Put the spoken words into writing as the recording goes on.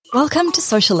Welcome to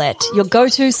Socialette, your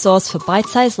go-to source for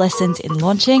bite-sized lessons in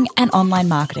launching and online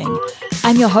marketing.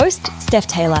 I'm your host, Steph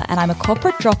Taylor, and I'm a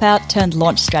corporate dropout turned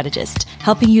launch strategist,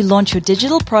 helping you launch your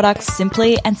digital products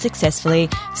simply and successfully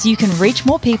so you can reach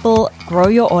more people, grow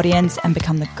your audience, and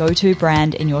become the go-to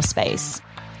brand in your space.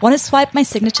 Want to swipe my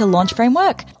signature launch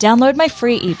framework? Download my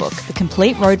free ebook, The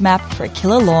Complete Roadmap for a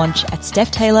Killer Launch at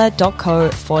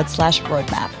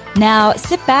stephtaylor.co/roadmap. Now,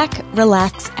 sit back,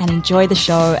 relax, and enjoy the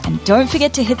show. And don't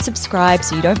forget to hit subscribe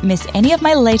so you don't miss any of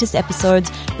my latest episodes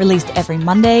released every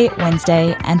Monday,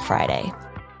 Wednesday, and Friday.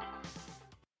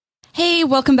 Hey,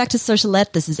 welcome back to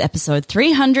Socialette. This is episode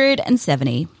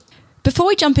 370. Before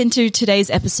we jump into today's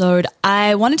episode,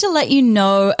 I wanted to let you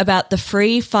know about the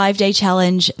free 5-day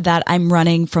challenge that I'm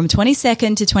running from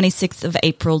 22nd to 26th of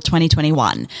April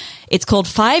 2021. It's called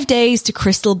 5 Days to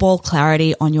Crystal Ball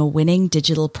Clarity on Your Winning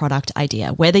Digital Product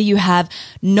Idea. Whether you have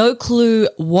no clue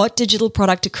what digital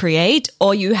product to create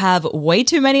or you have way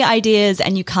too many ideas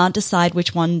and you can't decide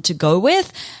which one to go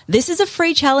with, this is a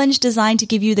free challenge designed to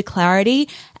give you the clarity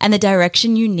and the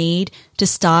direction you need to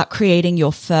start creating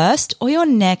your first or your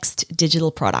next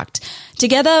digital product.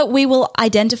 Together, we will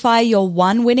identify your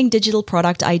one winning digital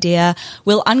product idea.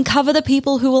 We'll uncover the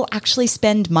people who will actually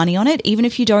spend money on it, even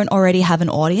if you don't already have an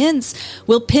audience.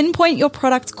 We'll pinpoint your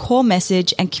product's core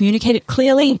message and communicate it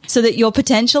clearly so that your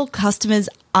potential customers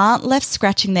aren't left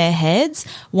scratching their heads,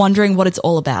 wondering what it's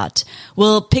all about.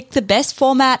 We'll pick the best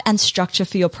format and structure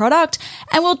for your product,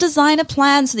 and we'll design a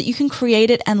plan so that you can create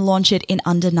it and launch it in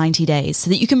under 90 days so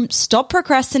that you can stop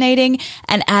procrastinating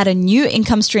and add a new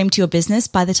income stream to your business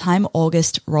by the time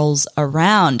August rolls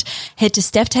around. Head to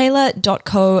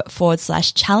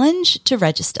stephtaylor.co/challenge to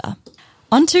register.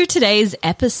 On to today's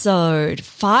episode,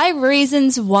 5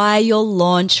 reasons why your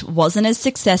launch wasn't as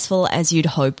successful as you'd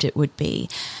hoped it would be.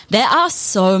 There are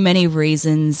so many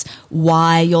reasons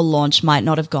why your launch might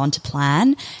not have gone to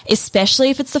plan, especially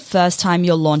if it's the first time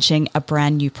you're launching a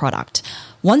brand new product.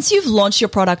 Once you've launched your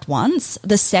product once,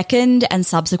 the second and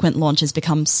subsequent launches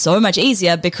become so much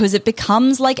easier because it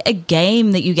becomes like a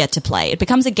game that you get to play. It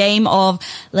becomes a game of,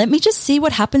 let me just see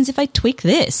what happens if I tweak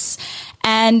this.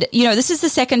 And, this is the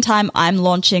second time I'm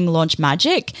launching Launch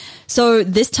Magic. So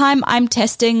this time I'm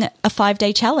testing a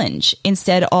 5-day challenge as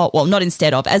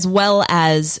well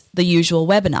as the usual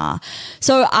webinar.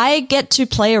 So I get to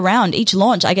play around each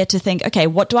launch. I get to think, okay,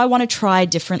 what do I want to try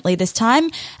differently this time?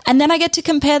 And then I get to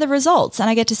compare the results and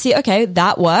I get to see, okay,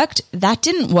 that worked, that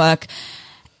didn't work.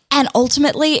 And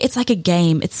ultimately it's like a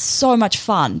game. It's so much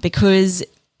fun because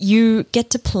you get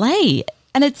to play.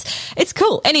 And it's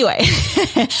cool. Anyway,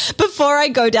 before I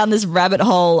go down this rabbit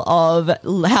hole of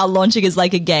how launching is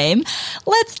like a game,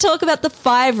 let's talk about the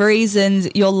 5 reasons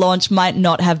your launch might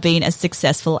not have been as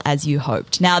successful as you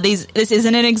hoped. Now, this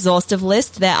isn't an exhaustive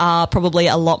list. There are probably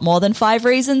a lot more than 5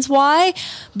 reasons why,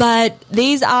 but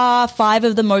these are 5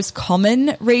 of the most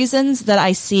common reasons that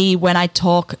I see when I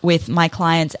talk with my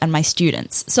clients and my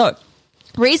students. So,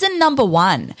 reason number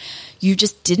 1, you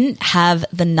just didn't have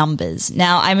the numbers.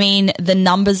 Now, I mean the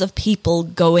numbers of people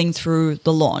going through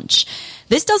the launch.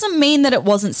 This doesn't mean that it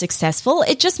wasn't successful.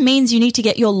 It just means you need to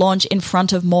get your launch in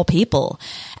front of more people.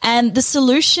 And the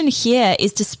solution here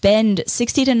is to spend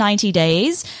 60 to 90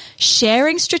 days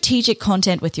sharing strategic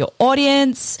content with your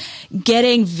audience,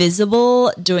 getting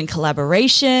visible, doing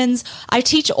collaborations. I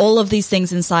teach all of these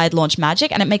things inside Launch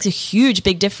Magic, and it makes a huge,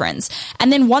 big difference.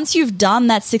 And then once you've done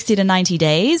that 60 to 90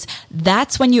 days,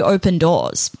 that's when you open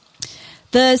doors.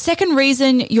 The second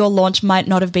reason your launch might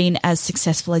not have been as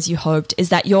successful as you hoped is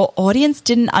that your audience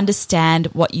didn't understand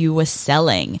what you were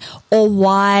selling or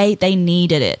why they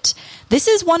needed it. This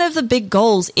is one of the big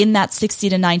goals in that 60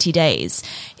 to 90 days.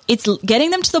 It's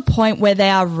getting them to the point where they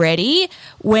are ready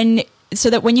so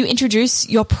that when you introduce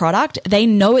your product, they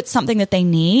know it's something that they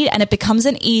need and it becomes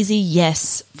an easy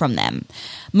yes from them.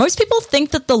 Most people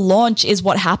think that the launch is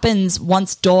what happens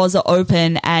once doors are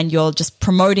open and you're just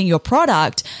promoting your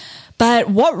product. But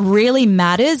what really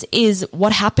matters is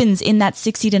what happens in that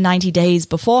 60 to 90 days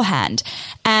beforehand.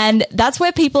 And that's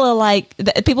where people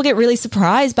get really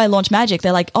surprised by Launch Magic.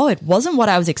 They're like, oh, it wasn't what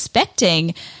I was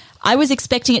expecting. I was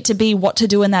expecting it to be what to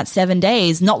do in that 7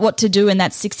 days, not what to do in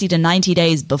that 60 to 90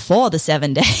 days before the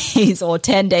 7 days or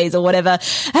 10 days or whatever,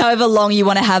 however long you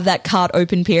want to have that cart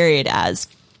open period as.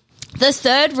 The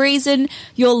third reason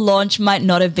your launch might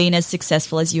not have been as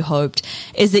successful as you hoped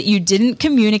is that you didn't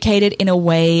communicate it in a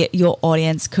way your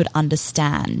audience could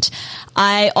understand.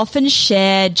 I often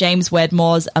share James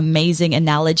Wedmore's amazing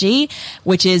analogy,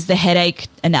 which is the headache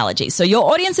analogy. So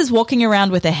your audience is walking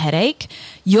around with a headache.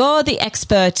 You're the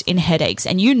expert in headaches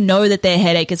and you know that their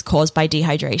headache is caused by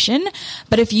dehydration.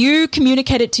 But if you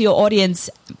communicate it to your audience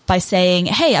by saying,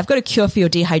 hey, I've got a cure for your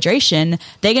dehydration,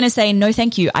 they're going to say, no,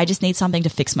 thank you. I just need something to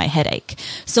fix my headache.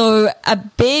 So a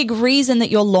big reason that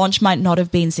your launch might not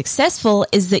have been successful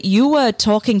is that you were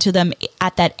talking to them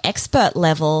at that expert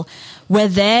level where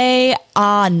they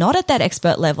are not at that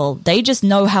expert level. They just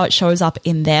know how it shows up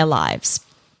in their lives.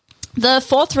 The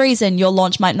fourth reason your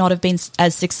launch might not have been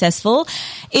as successful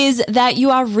is that you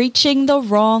are reaching the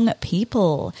wrong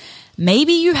people.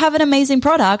 Maybe you have an amazing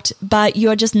product, but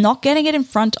you're just not getting it in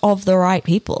front of the right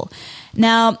people.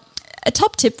 Now, a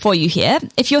top tip for you here,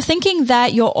 if you're thinking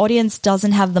that your audience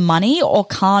doesn't have the money or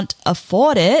can't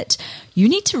afford it, you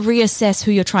need to reassess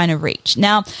who you're trying to reach.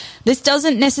 Now, this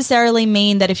doesn't necessarily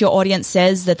mean that if your audience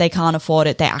says that they can't afford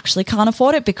it, they actually can't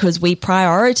afford it, because we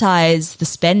prioritize the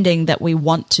spending that we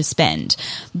want to spend.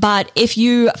 But if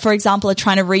you, for example, are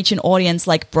trying to reach an audience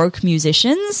like broke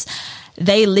musicians,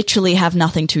 they literally have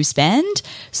nothing to spend.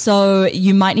 So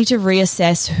you might need to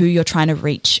reassess who you're trying to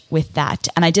reach with that.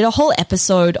 And I did a whole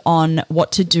episode on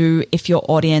what to do if your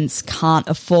audience can't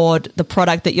afford the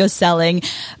product that you're selling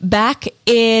back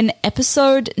in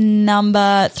episode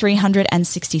number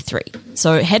 363.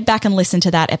 So head back and listen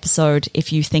to that episode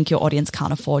if you think your audience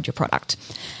can't afford your product.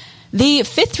 The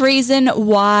fifth reason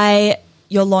why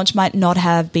your launch might not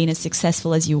have been as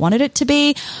successful as you wanted it to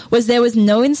be was there was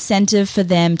no incentive for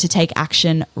them to take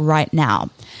action right now.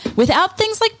 Without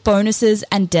things like bonuses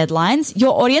and deadlines,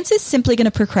 your audience is simply going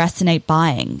to procrastinate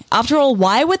buying. After all,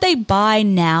 why would they buy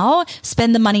now,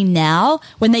 spend the money now,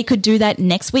 when they could do that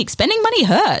next week? Spending money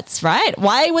hurts, right?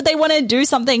 Why would they want to do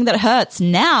something that hurts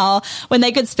now when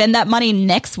they could spend that money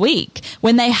next week,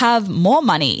 when they have more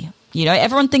money? You know,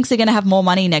 everyone thinks they're going to have more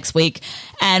money next week,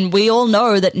 and we all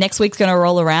know that next week's going to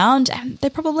roll around and they're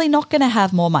probably not going to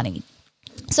have more money.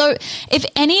 So if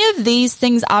any of these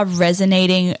things are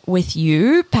resonating with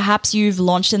you, perhaps you've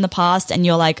launched in the past and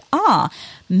you're like,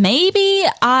 maybe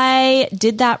I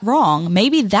did that wrong.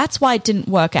 Maybe that's why it didn't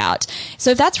work out.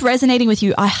 So if that's resonating with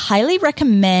you, I highly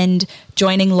recommend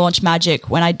joining Launch Magic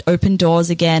when I open doors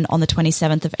again on the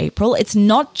 27th of April. It's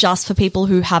not just for people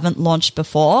who haven't launched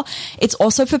before. It's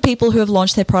also for people who have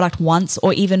launched their product once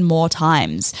or even more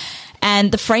times.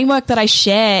 And the framework that I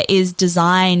share is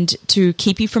designed to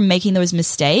keep you from making those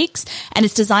mistakes. And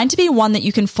it's designed to be one that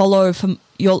you can follow from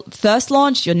your first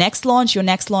launch, your next launch, your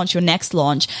next launch, your next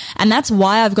launch. And that's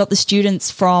why I've got the students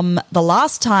from the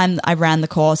last time I ran the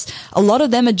course. A lot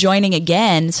of them are joining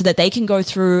again so that they can go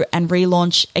through and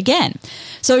relaunch again.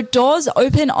 So doors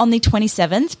open on the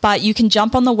 27th, but you can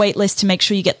jump on the waitlist to make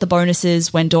sure you get the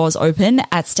bonuses when doors open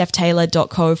at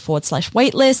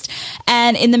stephtaylor.co/waitlist.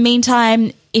 And in the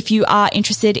meantime, if you are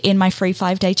interested in my free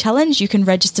 5-day challenge, you can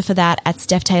register for that at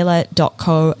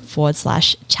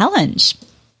stephtaylor.co/challenge.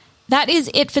 That is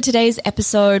it for today's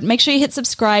episode. Make sure you hit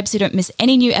subscribe so you don't miss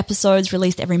any new episodes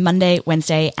released every Monday,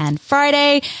 Wednesday, and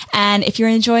Friday. And if you're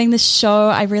enjoying this show,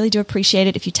 I really do appreciate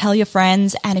it if you tell your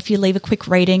friends and if you leave a quick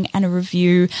rating and a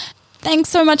review. Thanks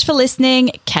so much for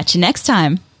listening. Catch you next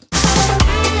time.